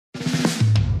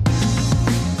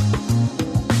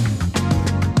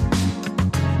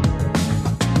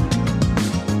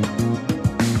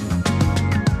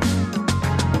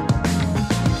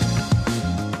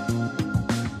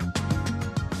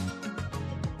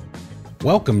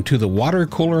Welcome to the Water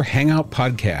Cooler Hangout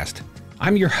Podcast.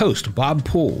 I'm your host, Bob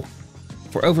Poole.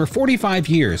 For over 45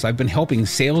 years, I've been helping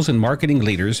sales and marketing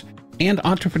leaders and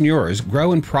entrepreneurs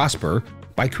grow and prosper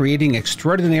by creating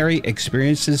extraordinary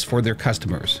experiences for their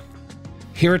customers.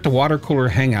 Here at the Water Cooler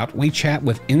Hangout, we chat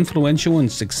with influential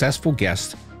and successful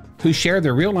guests who share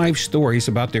their real-life stories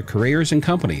about their careers and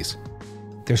companies.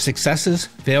 Their successes,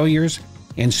 failures,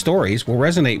 and stories will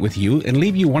resonate with you and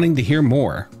leave you wanting to hear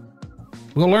more.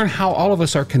 We'll learn how all of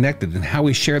us are connected and how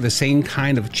we share the same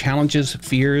kind of challenges,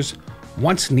 fears,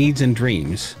 wants, needs, and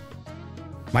dreams.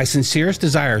 My sincerest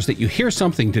desire is that you hear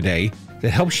something today that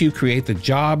helps you create the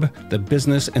job, the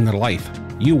business, and the life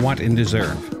you want and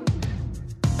deserve.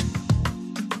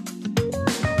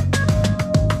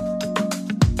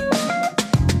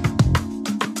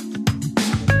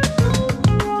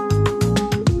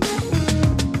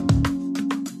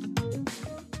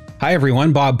 Hi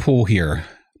everyone, Bob Poole here.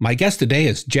 My guest today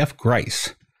is Jeff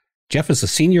Grice. Jeff is a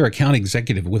senior account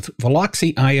executive with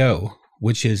Veloxy IO,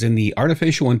 which is in the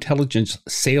artificial intelligence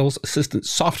sales assistant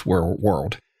software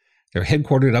world. They're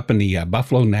headquartered up in the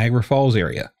Buffalo, Niagara Falls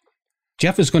area.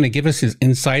 Jeff is going to give us his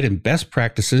insight and best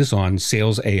practices on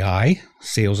sales AI,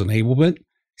 sales enablement,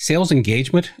 sales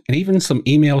engagement, and even some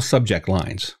email subject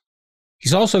lines.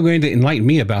 He's also going to enlighten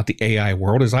me about the AI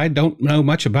world, as I don't know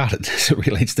much about it as it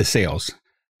relates to sales.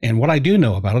 And what I do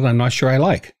know about it, I'm not sure I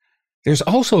like. There's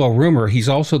also a rumor he's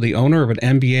also the owner of an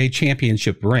NBA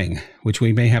championship ring, which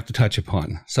we may have to touch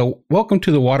upon. So welcome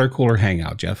to the Water Cooler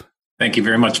Hangout, Jeff. Thank you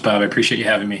very much, Bob. I appreciate you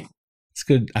having me. It's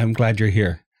good. I'm glad you're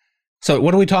here. So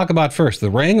what do we talk about first, the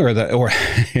ring or the... or?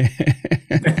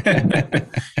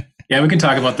 Yeah, we can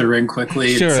talk about the ring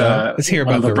quickly. Sure, let's hear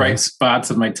about one of the bright ring.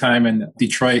 spots of my time in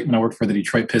Detroit when I worked for the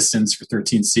Detroit Pistons for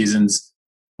 13 seasons.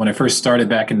 When I first started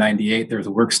back in 98, there was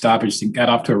a work stoppage and got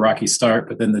off to a rocky start,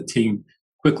 but then the team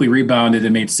quickly rebounded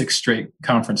and made 6 straight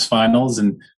conference finals.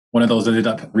 And one of those ended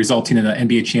up resulting in an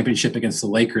NBA championship against the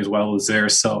Lakers while I was there.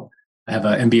 So I have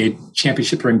an NBA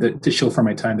championship ring to show for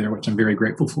my time there, which I'm very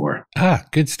grateful for. Ah,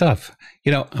 good stuff.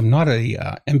 You know, I'm not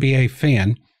a NBA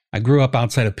fan. I grew up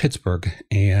outside of Pittsburgh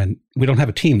and we don't have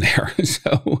a team there.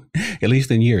 So at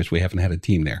least in years, we haven't had a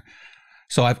team there.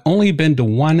 So I've only been to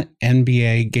one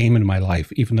NBA game in my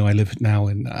life, even though I live now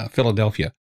in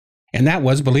Philadelphia. And that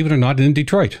was, believe it or not, in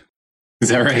Detroit. Is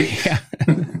that right? Yeah.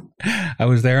 I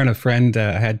was there and a friend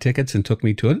had tickets and took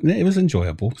me to it. And it was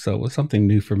enjoyable. So it was something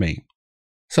new for me.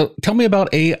 So tell me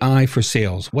about AI for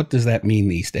sales. What does that mean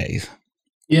these days?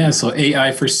 Yeah, so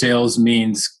AI for sales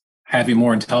means having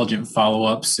more intelligent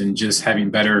follow-ups and just having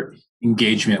better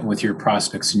engagement with your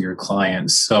prospects and your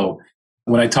clients. So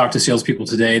when I talk to salespeople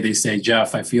today, they say,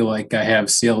 Jeff, I feel like I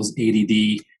have sales ADD.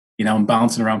 You know, I'm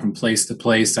bouncing around from place to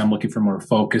place. I'm looking for more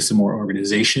focus and more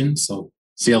organization. So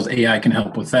sales AI can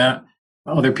help with that.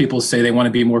 Other people say they want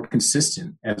to be more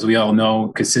consistent. As we all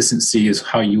know, consistency is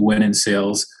how you win in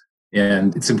sales.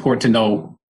 And it's important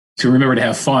to remember to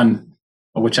have fun,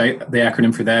 the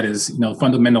acronym for that is,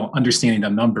 fundamental understanding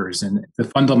of numbers. And the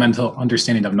fundamental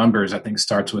understanding of numbers, I think,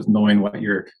 starts with knowing what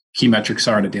your key metrics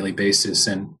are on a daily basis.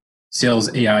 And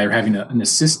sales AI or having an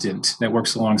assistant that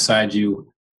works alongside you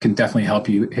can definitely help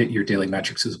you hit your daily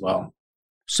metrics as well.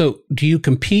 So do you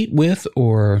compete with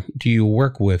or do you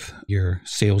work with your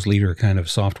sales leader kind of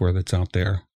software that's out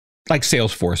there? Like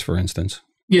Salesforce, for instance.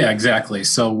 Yeah, exactly.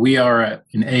 So we are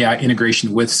an AI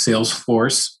integration with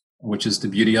Salesforce, which is the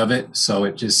beauty of it. So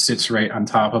it just sits right on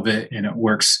top of it and it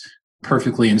works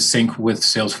perfectly in sync with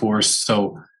Salesforce.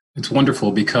 So it's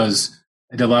wonderful because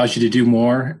it allows you to do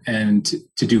more and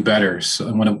to do better. So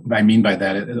and what I mean by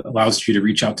that, it allows you to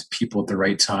reach out to people at the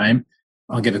right time.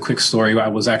 I'll give a quick story. I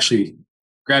was actually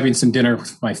grabbing some dinner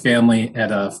with my family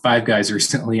at Five Guys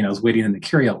recently, and I was waiting in the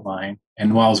carryout line.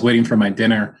 And while I was waiting for my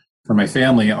dinner for my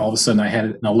family, all of a sudden I had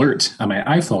an alert on my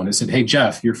iPhone. It said, hey,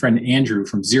 Jeff, your friend Andrew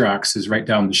from Xerox is right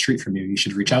down the street from you. You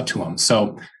should reach out to him.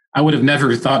 So I would have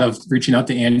never thought of reaching out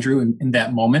to Andrew in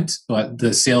that moment, but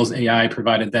the sales AI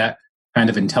provided that kind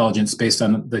of intelligence based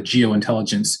on the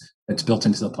geo-intelligence that's built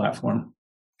into the platform.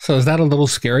 So is that a little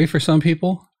scary for some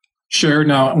people? Sure.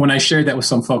 Now, when I shared that with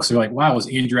some folks, they're like, wow, was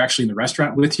Andrew actually in the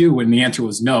restaurant with you? When the answer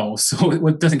was no. So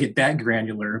it doesn't get that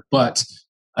granular. But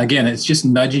again, it's just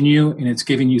nudging you and it's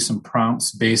giving you some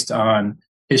prompts based on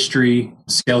history,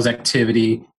 sales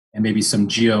activity, and maybe some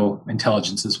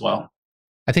geo-intelligence as well.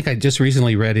 I think I just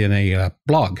recently read in a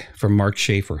blog from Mark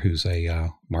Schaefer, who's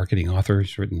a marketing author.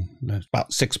 He's written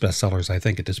about 6 bestsellers, I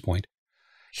think, at this point.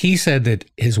 He said that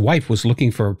his wife was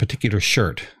looking for a particular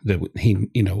shirt that he,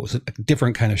 was a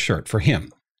different kind of shirt for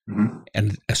him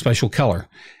and a special color.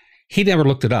 He never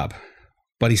looked it up,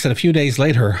 but he said a few days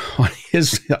later on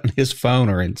his phone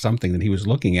or in something that he was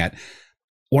looking at,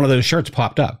 one of those shirts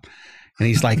popped up. And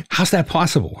he's like, how's that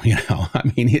possible?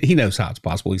 I mean, he knows how it's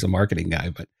possible. He's a marketing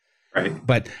guy, Right.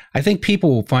 But I think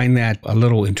people find that a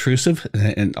little intrusive,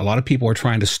 and a lot of people are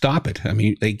trying to stop it. I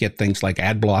mean, they get things like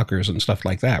ad blockers and stuff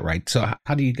like that, right? So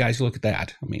how do you guys look at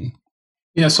that? I mean,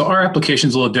 yeah, so our application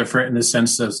is a little different in the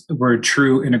sense that we're a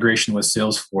true integration with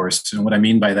Salesforce. And what I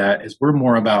mean by that is we're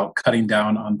more about cutting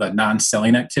down on the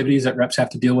non-selling activities that reps have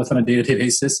to deal with on a day-to-day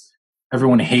basis.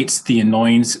 Everyone hates the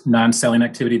annoying non-selling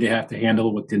activity they have to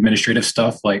handle with the administrative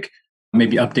stuff, like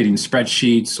maybe updating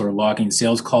spreadsheets or logging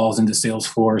sales calls into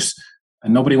Salesforce.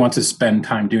 And nobody wants to spend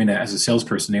time doing that as a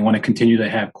salesperson. They want to continue to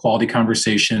have quality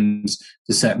conversations,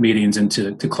 to set meetings, and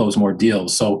to close more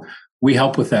deals. So we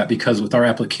help with that because with our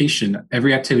application,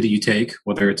 every activity you take,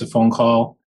 whether it's a phone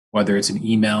call, whether it's an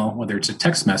email, whether it's a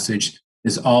text message,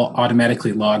 is all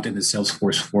automatically logged into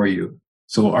Salesforce for you.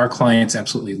 So our clients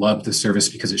absolutely love the service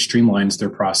because it streamlines their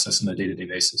process on a day-to-day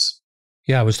basis.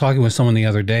 Yeah, I was talking with someone the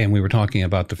other day, and we were talking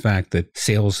about the fact that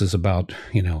sales is about,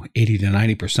 80 to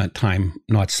 90% time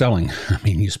not selling. I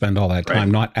mean, you spend all that time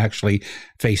not actually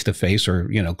face-to-face or,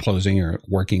 closing or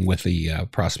working with the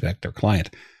prospect or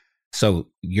client. So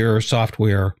your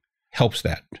software helps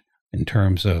that in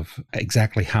terms of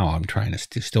exactly how I'm trying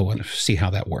to still want to see how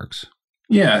that works.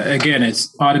 Yeah, again,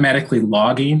 it's automatically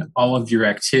logging all of your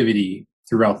activity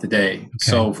throughout the day. Okay.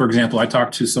 So, for example, I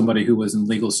talked to somebody who was in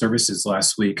legal services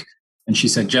last week, and she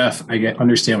said, Jeff, I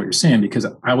understand what you're saying because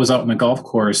I was out on the golf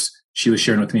course. She was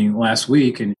sharing with me last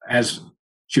week, and as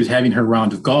she was having her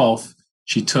round of golf,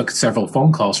 she took several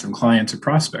phone calls from clients or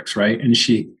prospects, right? And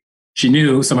she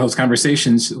knew some of those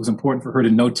conversations, it was important for her to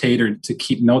notate or to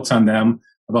keep notes on them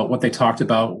about what they talked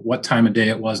about, what time of day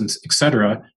it was, et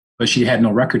cetera. But she had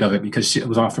no record of it because it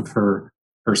was off of her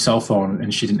cell phone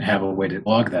and she didn't have a way to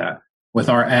log that. With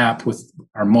our app, with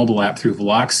our mobile app through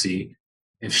Veloxy,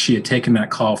 if she had taken that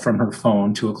call from her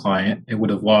phone to a client, it would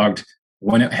have logged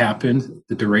when it happened,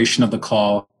 the duration of the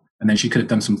call, and then she could have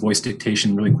done some voice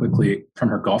dictation really quickly from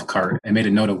her golf cart and made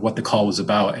a note of what the call was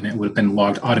about, and it would have been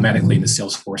logged automatically into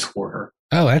Salesforce for her.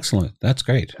 Oh, excellent. That's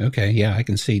great. Okay. Yeah, I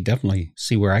can definitely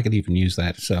see where I could even use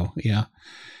that. So, yeah.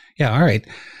 Yeah, all right.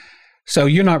 So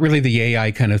you're not really the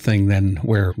AI kind of thing then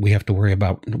where we have to worry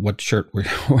about what shirt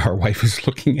our wife is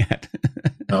looking at.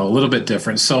 No, a little bit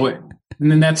different. So, and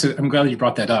then I'm glad you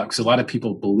brought that up because a lot of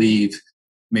people believe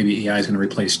maybe AI is going to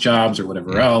replace jobs or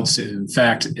whatever else. In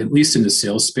fact, at least in the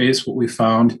sales space, what we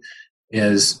found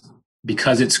is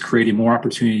because it's creating more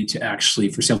opportunity to actually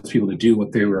for salespeople to do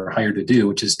what they were hired to do,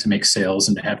 which is to make sales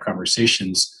and to have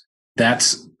conversations,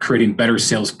 that's creating better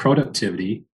sales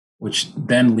productivity, which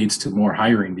then leads to more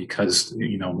hiring because,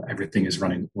 everything is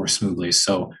running more smoothly.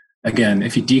 So again,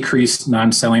 if you decrease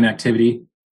non-selling activity,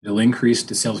 it'll increase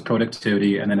the sales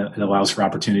productivity, and then it allows for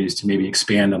opportunities to maybe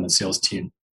expand on the sales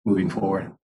team moving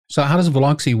forward. So how does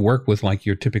Veloxy work with like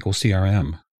your typical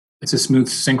CRM? It's a smooth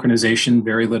synchronization,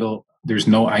 very little. There's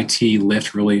no IT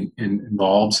lift really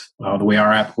involved. The way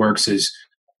our app works is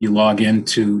you log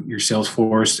into your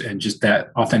Salesforce and just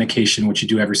that authentication, which you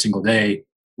do every single day,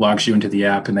 logs you into the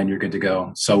app and then you're good to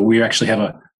go. So we actually have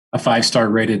a 5-star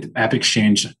rated app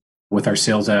exchange with our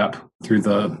sales app through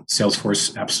the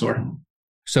Salesforce App Store.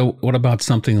 So what about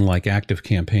something like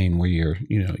ActiveCampaign where your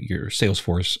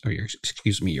Salesforce or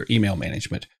your email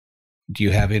management? Do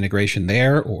you have integration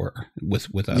there or with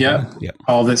other? Yeah.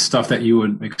 All this stuff that you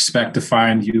would expect to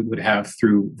find, you would have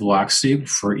through Veloxy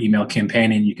for email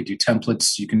campaigning. You could do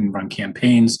templates, you can run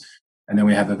campaigns, and then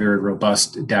we have a very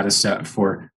robust data set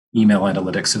for email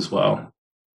analytics as well.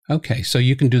 Okay, so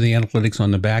you can do the analytics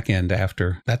on the back end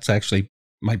after. That's actually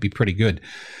might be pretty good.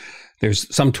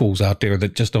 There's some tools out there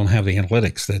that just don't have the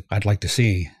analytics that I'd like to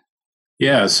see.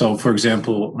 Yeah. So, for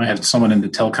example, I had someone in the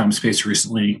telecom space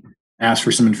recently asked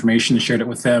for some information, shared it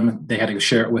with them. They had to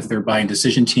share it with their buying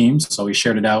decision teams. So we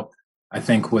shared it out, I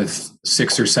think, with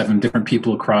 6 or 7 different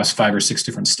people across 5 or 6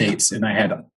 different states. And I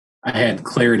had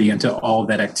clarity into all of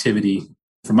that activity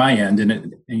from my end.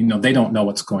 And they don't know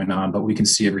what's going on, but we can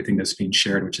see everything that's being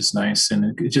shared, which is nice.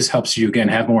 And it just helps you, again,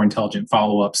 have more intelligent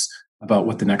follow-ups about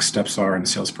what the next steps are in the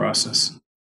sales process.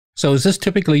 So is this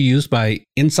typically used by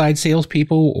inside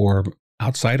salespeople or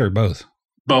outside or both?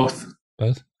 Both.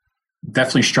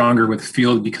 Definitely stronger with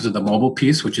field because of the mobile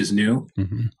piece, which is new,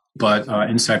 but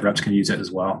inside reps can use it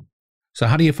as well. So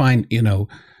how do you find, do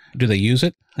they use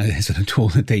it? Is it a tool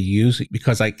that they use?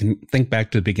 Because I can think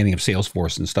back to the beginning of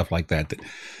Salesforce and stuff like that,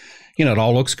 it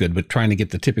all looks good, but trying to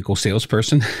get the typical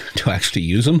salesperson to actually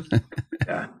use them.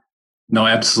 Yeah. No,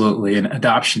 absolutely. And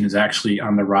adoption is actually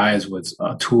on the rise with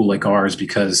a tool like ours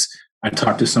because I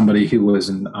talked to somebody who was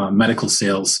in medical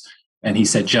sales And he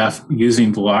said, Jeff,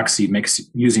 using Veloxy makes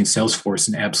using Salesforce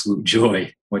an absolute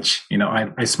joy, which,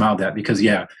 I smiled at because,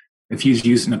 if you've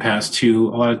used in the past too,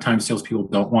 a lot of times salespeople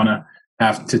don't want to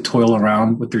have to toil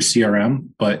around with their CRM.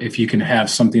 But if you can have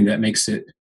something that makes it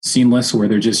seamless where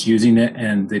they're just using it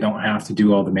and they don't have to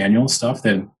do all the manual stuff,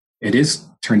 then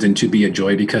turns into be a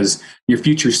joy because your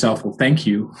future self will thank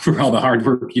you for all the hard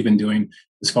work you've been doing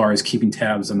as far as keeping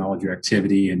tabs on all of your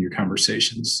activity and your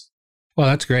conversations. Well,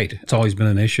 that's great. It's always been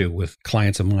an issue with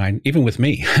clients of mine, even with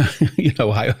me.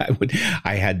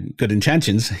 I had good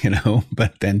intentions,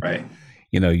 but then, right.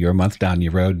 You're a month down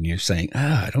your road and you're saying,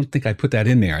 I don't think I put that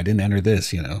in there. I didn't enter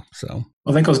this, so.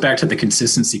 Well, that goes back to the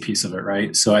consistency piece of it,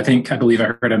 right? So I believe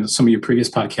I heard on some of your previous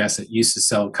podcasts that you used to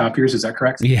sell copiers. Is that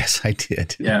correct? Yes, I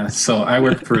did. Yeah. So I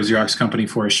worked for a Xerox company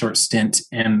for a short stint,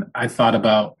 and I thought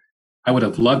about, I would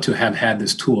have loved to have had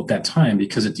this tool at that time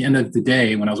because at the end of the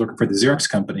day, when I was working for the Xerox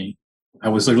company, I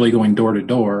was literally going door to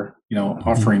door,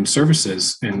 offering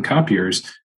services and copiers.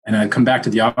 And I'd come back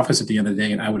to the office at the end of the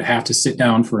day and I would have to sit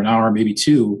down for an hour, maybe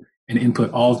two, and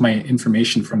input all of my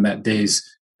information from that day's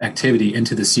activity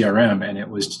into the CRM. And it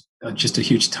was just a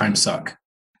huge time suck.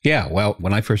 Yeah. Well,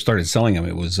 when I first started selling them,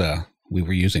 it was, we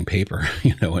were using paper,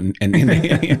 and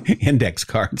index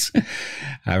cards.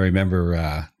 I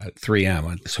remember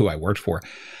 3M, that's who I worked for.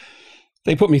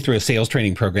 They put me through a sales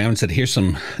training program and said, here's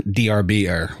some DRB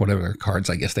or whatever cards,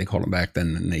 I guess they called them back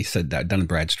then. And they said, Dun &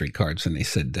 Bradstreet cards. And they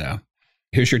said,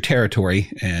 here's your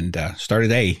territory and start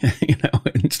at A,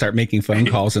 and start making phone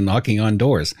calls and knocking on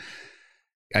doors.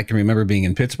 I can remember being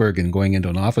in Pittsburgh and going into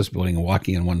an office building and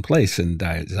walking in one place. And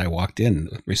as I walked in,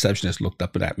 the receptionist looked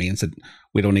up at me and said,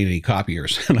 we don't need any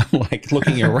copiers. And I'm like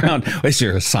looking around, is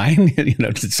there a sign?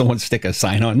 Did someone stick a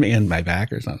sign on me in my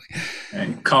back or something?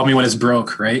 Right. Call me when it's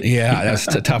broke, right? Yeah, that's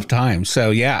a tough time.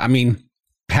 So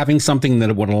having something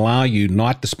that would allow you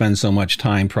not to spend so much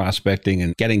time prospecting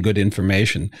and getting good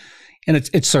information. And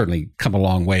it's certainly come a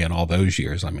long way in all those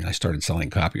years. I started selling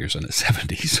copiers in the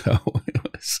 70s, so it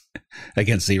was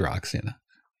against Xerox,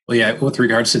 Well, yeah, with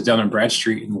regards to Dun &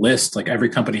 Bradstreet and lists, like every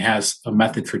company has a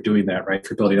method for doing that, right?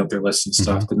 For building up their lists and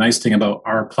stuff. Mm-hmm. The nice thing about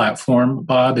our platform,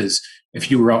 Bob, is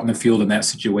if you were out in the field in that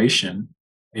situation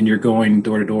and you're going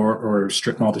door to door or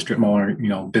strip mall to strip mall or,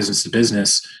 business to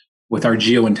business, with our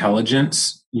geo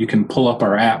intelligence, you can pull up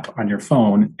our app on your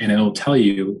phone and it'll tell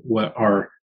you what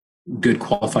are good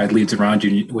qualified leads around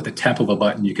you. With a tap of a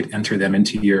button, you could enter them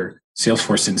into your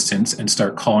Salesforce instance and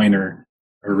start calling or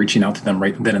reaching out to them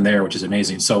right then and there, which is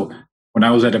amazing. So when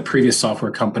I was at a previous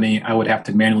software company, I would have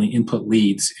to manually input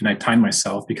leads and I timed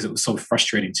myself because it was so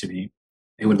frustrating to me.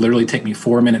 It would literally take me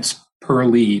 4 minutes per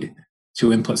lead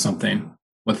to input something.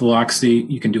 With Veloxy,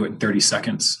 you can do it in 30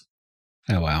 seconds.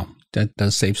 Oh, wow. That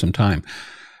does save some time.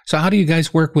 So how do you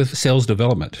guys work with sales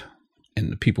development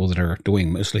and the people that are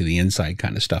doing mostly the inside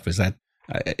kind of stuff? Is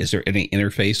there any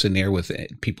interface in there with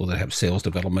people that have sales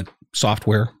development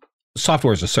software?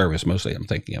 Software as a service, mostly I'm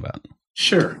thinking about.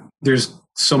 Sure. There's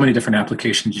so many different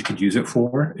applications you could use it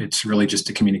for. It's really just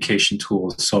a communication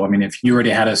tool. So, if you already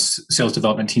had a sales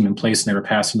development team in place and they were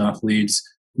passing off leads,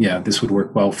 this would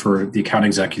work well for the account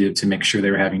executive to make sure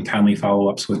they were having timely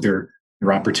follow-ups with their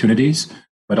opportunities,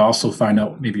 but also find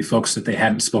out maybe folks that they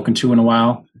hadn't spoken to in a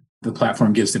while. The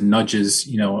platform gives them nudges,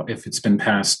 if it's been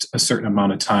past a certain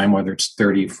amount of time, whether it's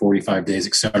 30, 45 days,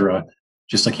 et cetera,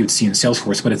 just like you would see in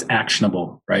Salesforce, but it's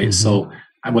actionable, right? Mm-hmm. So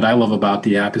what I love about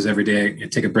the app is every day I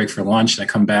take a break for lunch and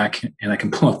I come back and I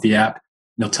can pull up the app and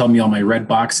they'll tell me all my red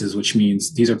boxes, which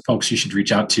means these are folks you should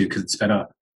reach out to because it's been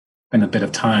a bit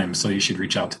of time. So you should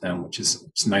reach out to them, which is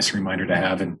it's a nice reminder to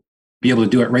have and be able to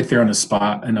do it right there on the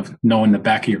spot and of know in the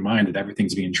back of your mind that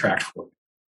everything's being tracked for.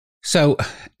 So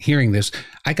hearing this,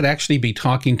 I could actually be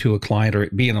talking to a client or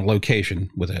be in a location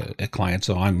with a client.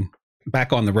 So I'm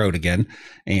back on the road again.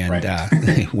 And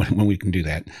right. when we can do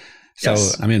that. So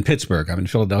yes. I'm in Pittsburgh. I'm in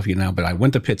Philadelphia now, but I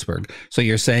went to Pittsburgh. So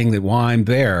you're saying that while I'm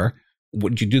there,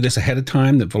 would you do this ahead of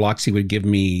time, that Veloxy would give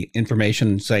me information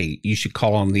and say, you should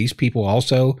call on these people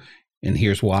also, and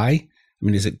here's why?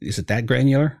 Is it that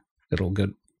granular? That'll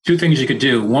good. Two things you could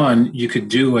do. One, you could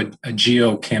do a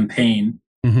geo campaign,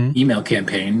 email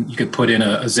campaign. You could put in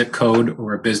a zip code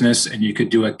or a business, and you could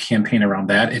do a campaign around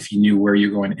that if you knew where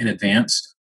you're going in advance.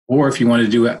 Or if you want to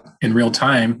do it in real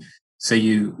time, say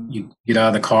you get out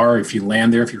of the car, if you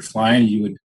land there, if you're flying,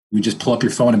 you just pull up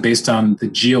your phone and based on the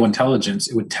geo intelligence,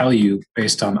 it would tell you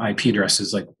based on IP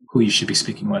addresses, like who you should be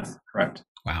speaking with. Correct.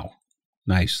 Wow.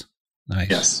 Nice.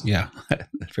 Yes. Yeah.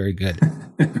 Very good.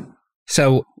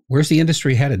 So where's the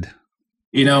industry headed?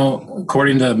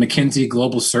 According to McKinsey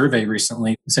Global Survey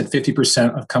recently, it said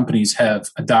 50% of companies have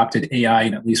adopted AI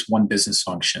in at least one business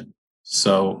function.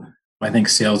 So I think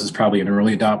sales is probably an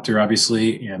early adopter,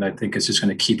 obviously, and I think it's just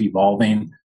going to keep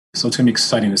evolving. So it's going to be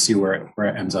exciting to see where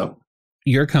it ends up.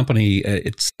 Your company,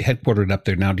 it's headquartered up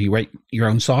there now. Do you write your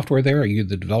own software there? Are you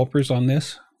the developers on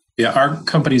this? Yeah, our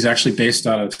company is actually based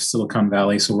out of Silicon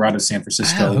Valley, so we're out of San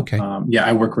Francisco. Okay.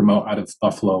 I work remote out of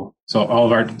Buffalo. So all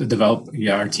of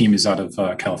our team is out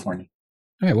of California.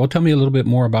 All right. Well, tell me a little bit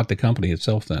more about the company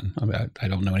itself then. I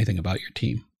don't know anything about your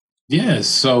team. Yeah,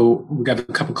 so we've got a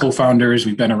couple co-founders.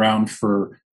 We've been around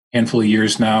for a handful of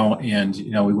years now, and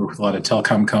we work with a lot of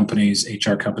telecom companies,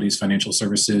 HR companies, financial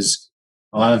services,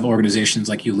 a lot of organizations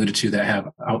like you alluded to that have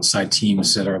outside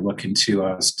teams that are looking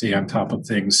to stay on top of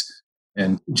things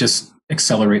and just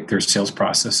accelerate their sales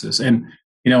processes. And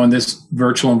in this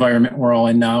virtual environment we're all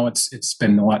in now, it's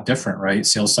been a lot different, right?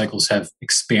 Sales cycles have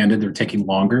expanded; they're taking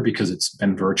longer because it's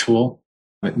been virtual.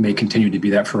 It may continue to be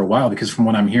that for a while because, from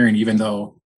what I'm hearing, even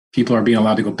though people are being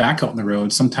allowed to go back out on the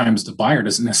road, sometimes the buyer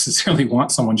doesn't necessarily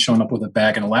want someone showing up with a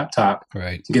bag and a laptop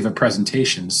to give a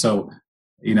presentation. So,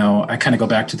 I kind of go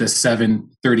back to the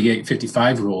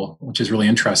 7-38-55 rule, which is really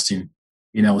interesting.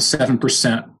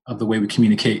 7% of the way we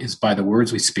communicate is by the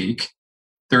words we speak.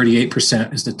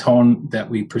 38% is the tone that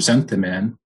we present them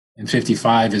in, and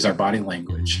 55 is our body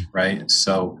language, right?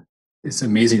 So it's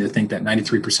amazing to think that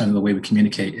 93% of the way we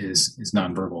communicate is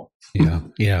nonverbal.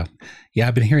 Yeah.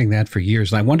 I've been hearing that for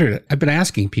years. And I wondered, I've been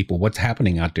asking people what's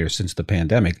happening out there since the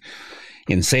pandemic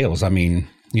in sales. I mean,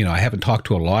 I haven't talked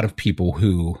to a lot of people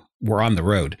who were on the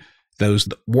road. Those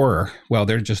that were, well,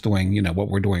 they're just doing, what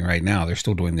we're doing right now. They're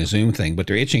still doing the Zoom thing, but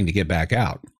they're itching to get back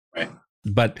out. Right.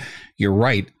 But you're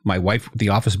right. My wife, the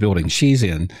office building she's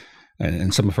in,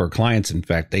 and some of her clients, in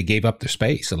fact, they gave up their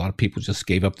space. A lot of people just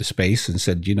gave up the space and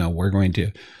said, we're going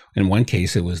to, in one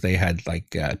case, it was they had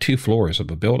like 2 floors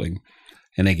of a building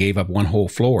and they gave up one whole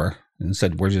floor and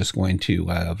said, we're just going to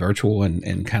virtual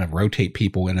and kind of rotate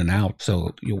people in and out.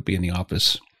 So you'll be in the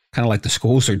office, kind of like the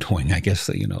schools are doing, I guess,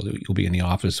 that, you'll be in the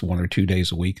office 1 or 2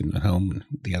 days a week and at home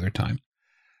the other time.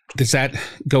 Does that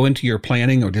go into your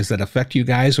planning, or does that affect you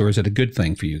guys, or is it a good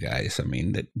thing for you guys? I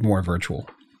mean, that more virtual.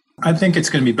 I think it's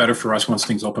going to be better for us once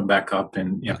things open back up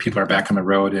and people are back on the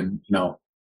road and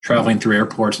traveling through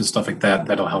airports and stuff like that.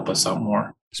 That'll help us out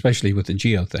more, especially with the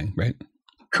geo thing, right?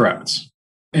 Correct.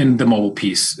 And the mobile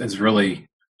piece is really,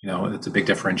 it's a big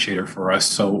differentiator for us.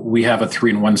 So we have a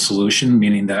 3-in-1 solution,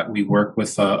 meaning that we work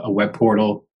with a web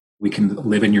portal. We can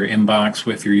live in your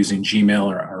inbox if you're using Gmail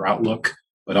or Outlook,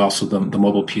 but also the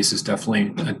mobile piece is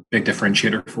definitely a big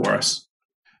differentiator for us.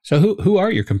 So who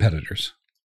are your competitors?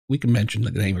 We can mention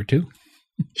the name or two.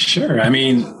 Sure. I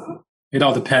mean, it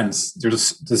all depends. The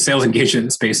sales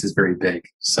engagement space is very big.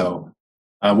 So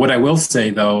what I will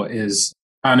say, though, is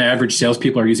on average,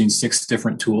 salespeople are using 6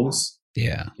 different tools.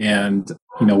 Yeah. And,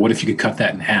 what if you could cut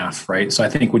that in half, right? So I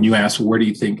think when you ask, where do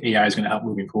you think AI is going to help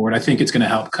moving forward? I think it's going to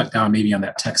help cut down maybe on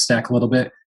that tech stack a little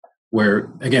bit,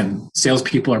 where, again,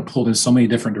 salespeople are pulled in so many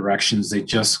different directions. They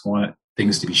just want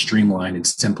things to be streamlined and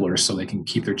simpler so they can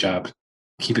keep their job,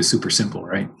 keep it super simple,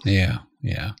 right? Yeah.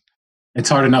 It's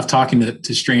hard enough talking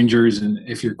to strangers, and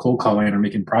if you're cold calling or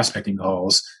making prospecting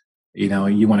calls, you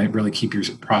want to really keep your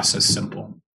process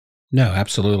simple. No,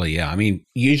 absolutely. Yeah. I mean,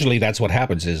 usually that's what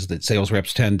happens is that sales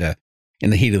reps tend to, in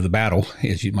the heat of the battle,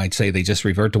 as you might say, they just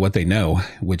revert to what they know,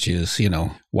 which is,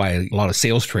 why a lot of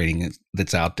sales training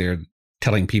that's out there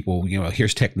telling people,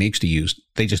 here's techniques to use.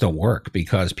 They just don't work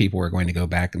because people are going to go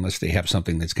back unless they have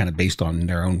something that's kind of based on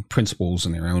their own principles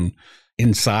and their own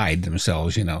inside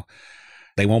themselves,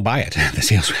 they won't buy it. The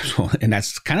sales reps will. And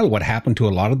that's kind of what happened to a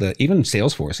lot of even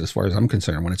Salesforce, as far as I'm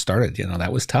concerned, when it started.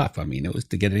 That was tough. I mean, it was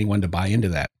to get anyone to buy into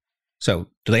that. So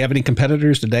do they have any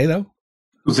competitors today, though?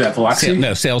 Who's that, Veloxy?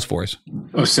 No, Salesforce.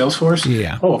 Oh, Salesforce?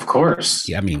 Yeah. Oh, of course.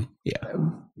 Yeah, I mean, yeah.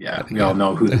 Yeah, we all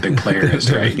know who the big player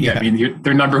is, right? Yeah, I mean,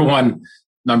 they're number one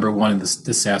in the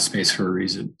SaaS space for a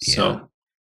reason. Yeah. So,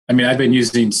 I mean, I've been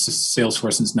using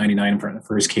Salesforce since '99 when it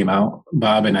first came out,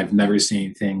 Bob, and I've never seen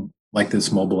anything like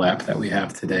this mobile app that we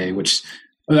have today, which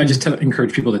I just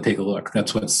encourage people to take a look.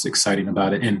 That's what's exciting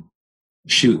about it. And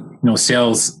shoot,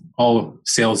 sales, all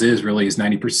sales is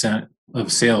 90%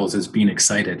 of sales is being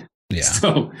excited. Yeah.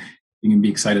 So you can be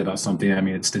excited about something. I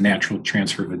mean, it's the natural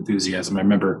transfer of enthusiasm. I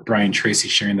remember Brian Tracy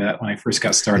sharing that when I first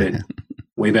got started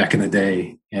way back in the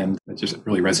day, and it just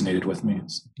really resonated with me.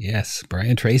 Yes,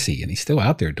 Brian Tracy, and he's still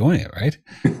out there doing it, right?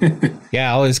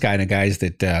 Yeah, all those kind of guys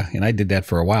that, and I did that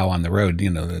for a while on the road,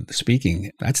 the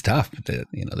speaking, that's tough.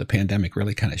 The pandemic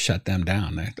really kind of shut them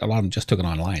down. A lot of them just took it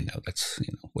online, though. That's,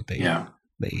 what they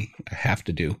have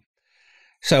to do.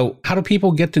 So how do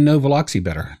people get to know Veloxy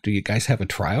better? Do you guys have a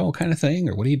trial kind of thing,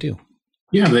 or what do you do?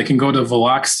 Yeah, they can go to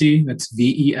Veloxy, that's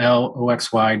VELOXY.io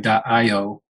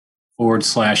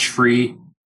Veloxy.io/free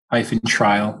hyphen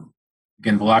trial.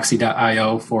 Again,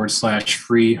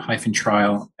 Veloxy.io/free hyphen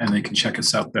trial, and they can check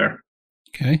us out there.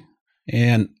 Okay.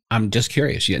 And I'm just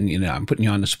curious, I'm putting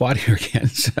you on the spot here again.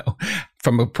 So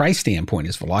from a price standpoint,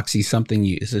 is Veloxy something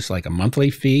is this like a monthly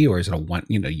fee, or is it a one,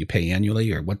 you pay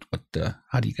annually, or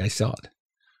how do you guys sell it?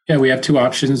 Yeah, we have two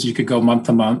options. You could go month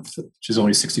to month, which is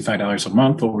only $65 a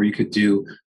month, or you could do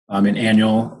an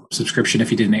annual subscription.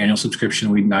 If you did an annual subscription,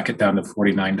 we'd knock it down to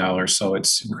 $49. So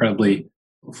it's incredibly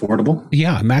affordable.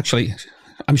 Yeah,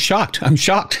 I'm shocked.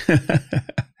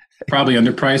 Probably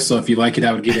underpriced. So if you like it,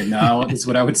 I would get it now, is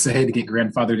what I would say, to get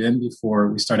grandfathered in before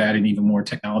we start adding even more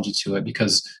technology to it,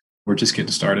 because we're just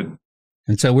getting started.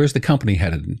 And so where's the company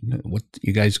headed? What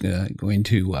you guys going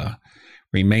to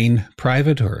remain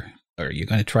private, or are you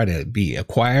going to try to be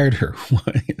acquired, or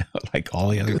like all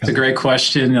the other companies? It's a great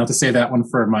question. I'll have to say that one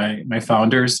for my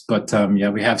founders, but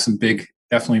we have some big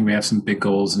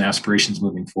goals and aspirations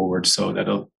moving forward. So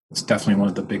it's definitely one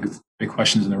of the big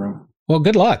questions in the room. Well,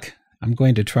 good luck. I'm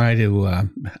going to try to,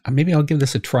 maybe I'll give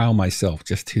this a trial myself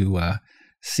just to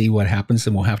see what happens,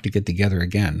 and we'll have to get together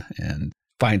again and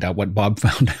find out what Bob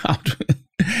found out.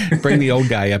 Bring the old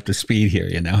guy up to speed here,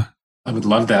 I would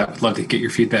love that. I'd love to get your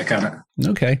feedback on it.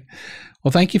 Okay.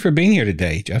 Well, thank you for being here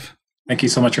today, Jeff. Thank you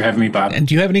so much for having me, Bob. And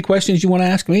do you have any questions you want to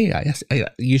ask me? I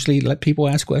usually let people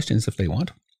ask questions if they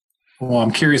want. Well,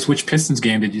 I'm curious, which Pistons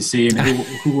game did you see, and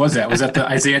who was that? Was that the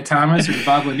Isaiah Thomas or the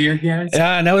Bob Lanier guys?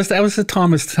 Yeah, that was the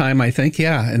Thomas time, I think.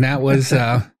 Yeah, and that was,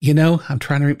 I'm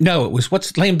trying to. No, it was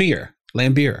Lambier.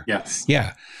 Yes.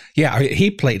 Yeah. He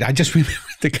played. I just remember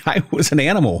the guy was an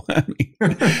animal.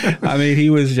 I mean, he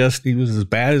was as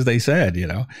bad as they said,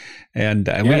 And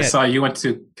I saw you went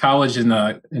to college in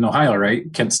Ohio,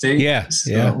 right? Kent State. Yes.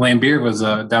 So yeah. Lambier was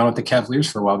down with the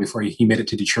Cavaliers for a while before he made it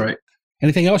to Detroit.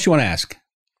 Anything else you want to ask?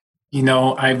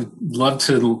 I'd love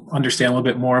to understand a little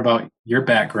bit more about your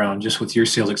background, just with your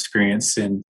sales experience,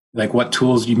 and like what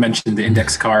tools you mentioned, the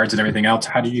index cards and everything else.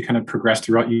 How did you kind of progress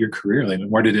throughout your career? Like,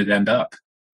 where did it end up?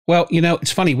 Well,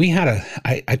 it's funny.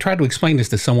 I tried to explain this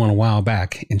to someone a while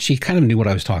back, and she kind of knew what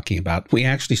I was talking about. We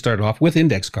actually started off with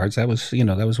index cards. That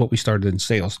was what we started in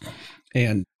sales.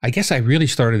 And I guess I really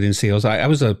started in sales. I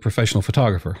was a professional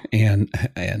photographer, and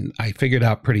I figured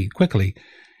out pretty quickly,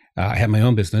 I had my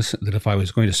own business, that if I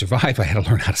was going to survive, I had to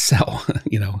learn how to sell,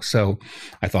 So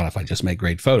I thought if I just make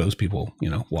great photos, people,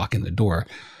 walk in the door.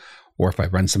 Or if I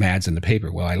run some ads in the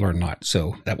paper, well, I learned not.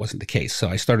 So that wasn't the case. So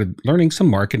I started learning some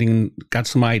marketing, got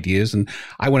some ideas, and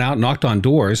I went out and knocked on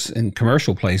doors in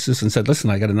commercial places and said, listen,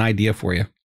 I got an idea for you.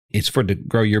 It's to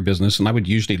grow your business. And I would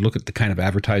usually look at the kind of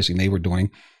advertising they were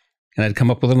doing, and I'd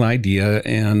come up with an idea,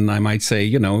 and I might say,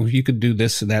 you could do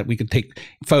this and that. We could take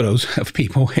photos of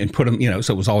people and put them,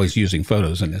 so it was always using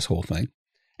photos in this whole thing.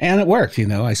 And it worked,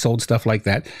 I sold stuff like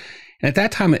that. And at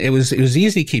that time, it was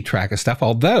easy to keep track of stuff.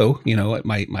 Although,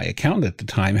 my accountant at the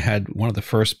time had one of the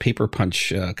first paper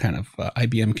punch kind of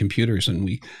IBM computers, and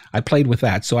I played with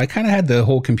that. So I kind of had the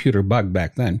whole computer bug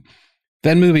back then.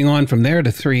 Then moving on from there to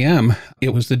 3M, it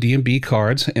was the D&B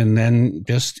cards, and then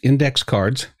just index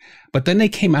cards. But then they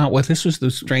came out with, this was the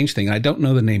strange thing. I don't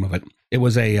know the name of it. It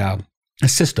was a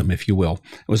system, if you will.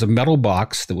 It was a metal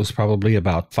box that was probably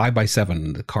about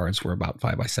 5x7. The cards were about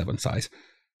 5x7 size,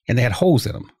 and they had holes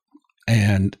in them.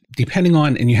 And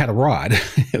and you had a rod,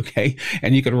 okay?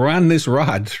 And you could run this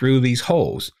rod through these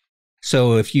holes.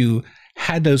 So if you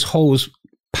had those holes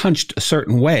punched a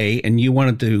certain way and you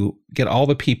wanted to get all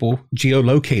the people,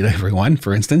 geolocate everyone,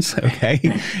 for instance, okay?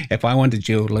 If I wanted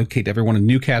to geolocate everyone in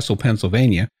Newcastle,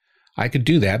 Pennsylvania, I could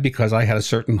do that because I had a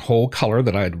certain hole color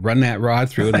that I'd run that rod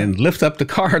through and then lift up the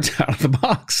cards out of the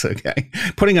box, okay?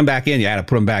 Putting them back in, you had to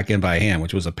put them back in by hand,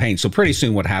 which was a pain. So pretty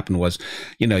soon what happened was,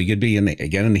 you'd be in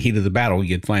the heat of the battle,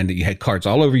 you'd find that you had cards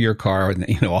all over your car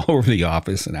and, all over the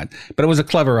office and that. But it was a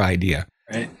clever idea.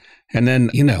 Right. And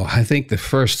then, I think the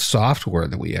first software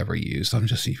that we ever used, I'm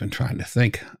just even trying to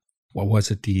think, what was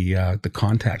it? The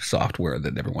contact software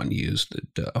that everyone used.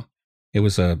 It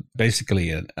was basically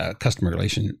a customer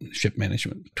relationship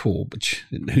management tool,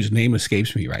 whose name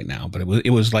escapes me right now. But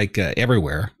it was like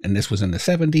everywhere, and this was in the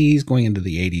 70s, going into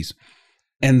the 80s.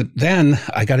 And then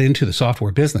I got into the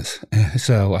software business.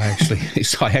 So I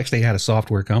actually had a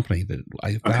software company that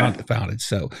I founded.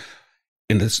 So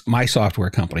in my software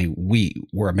company, we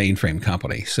were a mainframe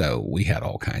company. So we had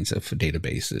all kinds of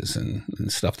databases and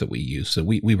stuff that we used. So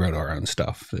we wrote our own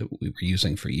stuff that we were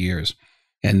using for years.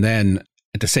 And then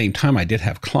at the same time, I did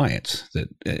have clients that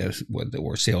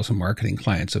were sales and marketing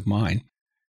clients of mine.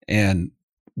 And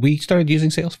we started using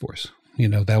Salesforce.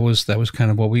 That was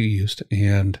kind of what we used.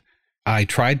 And I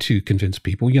tried to convince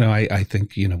people, I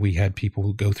think, we had people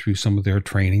who go through some of their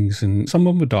trainings and some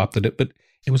of them adopted it, but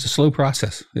it was a slow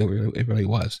process. It really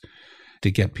was to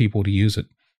get people to use it.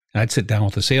 I'd sit down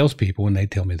with the salespeople and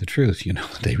they'd tell me the truth,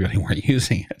 they really weren't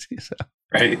using it. So.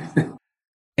 Right.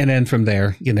 And then from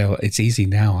there, it's easy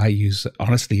now. I use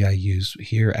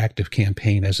here Active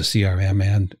Campaign as a CRM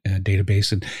and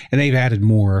database, and they've added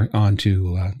more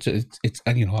onto.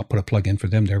 I'll put a plug in for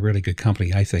them. They're a really good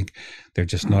company. I think they're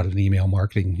just not an email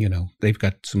marketing. They've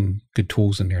got some good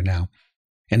tools in there now,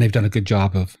 and they've done a good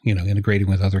job of integrating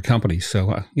with other companies.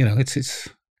 So it's.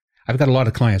 I've got a lot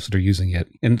of clients that are using it,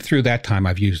 and through that time,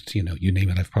 I've used you name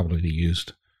it. I've probably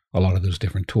used a lot of those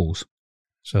different tools.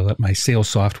 So that's my sales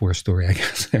software story, I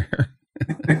guess, there,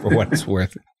 for what it's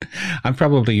worth. I'm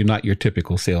probably not your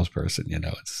typical salesperson,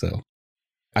 so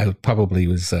I probably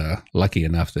was lucky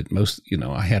enough that most,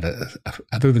 I had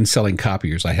other than selling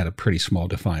copiers, I had a pretty small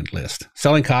defined list.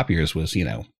 Selling copiers was,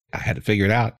 I had to figure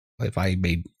it out. If I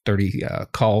made 30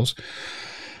 calls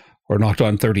or knocked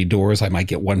on 30 doors, I might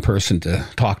get one person to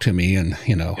talk to me and,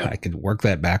 I could work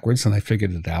that backwards, and I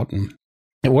figured it out. And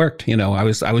it worked.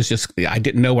 I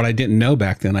didn't know what I didn't know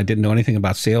back then. I didn't know anything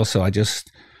about sales. So I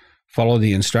just followed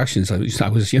the instructions. I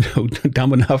was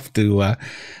dumb enough to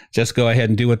just go ahead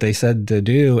and do what they said to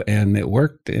do. And it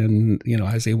worked. And,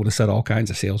 I was able to set all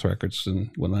kinds of sales records. And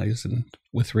when I was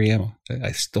with 3M,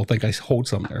 I still think I hold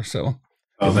some there. So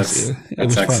that's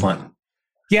excellent. Fun.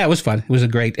 Yeah, it was fun. It was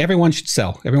everyone should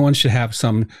sell. Everyone should have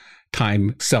some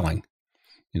time selling.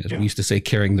 We used to say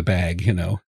carrying the bag,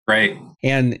 Right.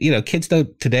 And, kids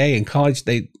today in college,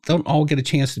 they don't all get a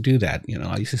chance to do that.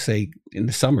 I used to say in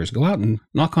the summers, go out and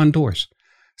knock on doors,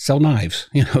 sell knives,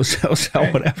 sell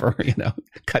right. whatever,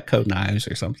 Cutco knives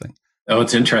or something. Oh,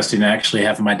 it's interesting. I actually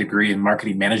have my degree in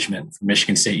marketing management from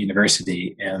Michigan State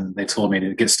University. And they told me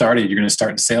to get started, you're going to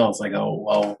start in sales. I go,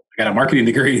 well, I got a marketing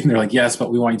degree. And they're like, yes,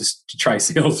 but we want you to try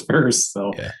sales first.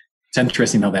 So It's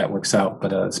interesting how that works out.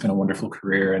 But it's been a wonderful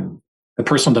career. And the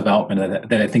personal development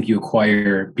that I think you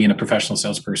acquire being a professional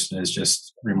salesperson is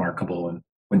just remarkable, and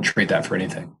wouldn't trade that for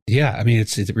anything. Yeah. I mean,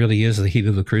 it really is the heat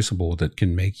of the crucible that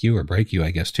can make you or break you, I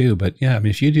guess, too. But yeah, I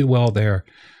mean, if you do well there,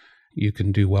 you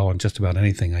can do well on just about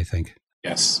anything, I think.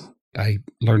 Yes. I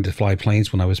learned to fly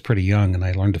planes when I was pretty young, and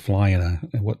I learned to fly in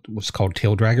what was called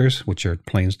tail draggers, which are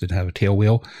planes that have a tail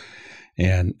wheel.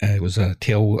 And it was a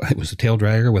tail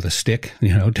dragger with a stick,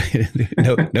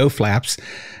 no flaps.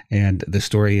 And the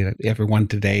story, everyone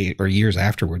today or years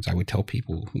afterwards, I would tell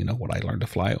people, what I learned to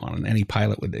fly on. And any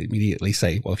pilot would immediately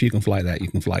say, well, if you can fly that, you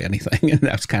can fly anything. And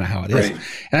that's kind of how it is. Right. And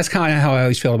that's kind of how I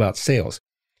always feel about sales.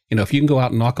 If you can go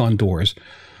out and knock on doors,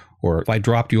 or if I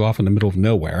dropped you off in the middle of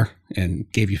nowhere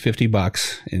and gave you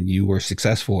 $50 and you were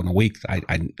successful in a week,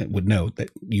 I would know that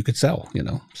you could sell,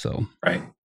 so. Right.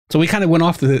 So we kind of went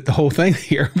off the whole thing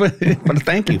here, but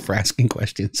thank you for asking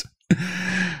questions.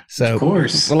 So, of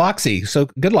course. Veloxy. So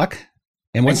good luck.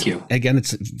 And thank you. Again,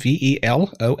 it's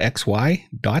Veloxy.io.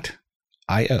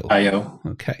 IO.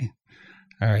 Okay.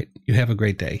 All right. You have a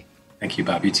great day. Thank you,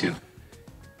 Bob. You too.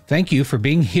 Thank you for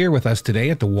being here with us today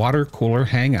at the Water Cooler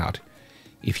Hangout.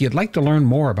 If you'd like to learn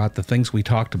more about the things we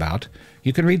talked about,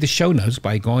 you can read the show notes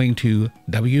by going to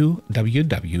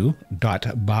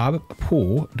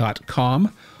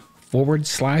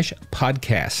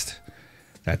www.bobpool.com/podcast.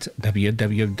 That's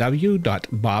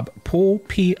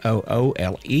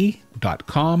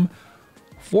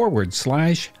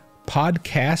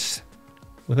www.bobpool.com/podcast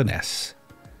with an S.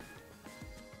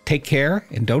 Take care,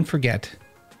 and don't forget,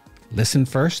 listen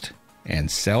first and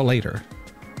sell later.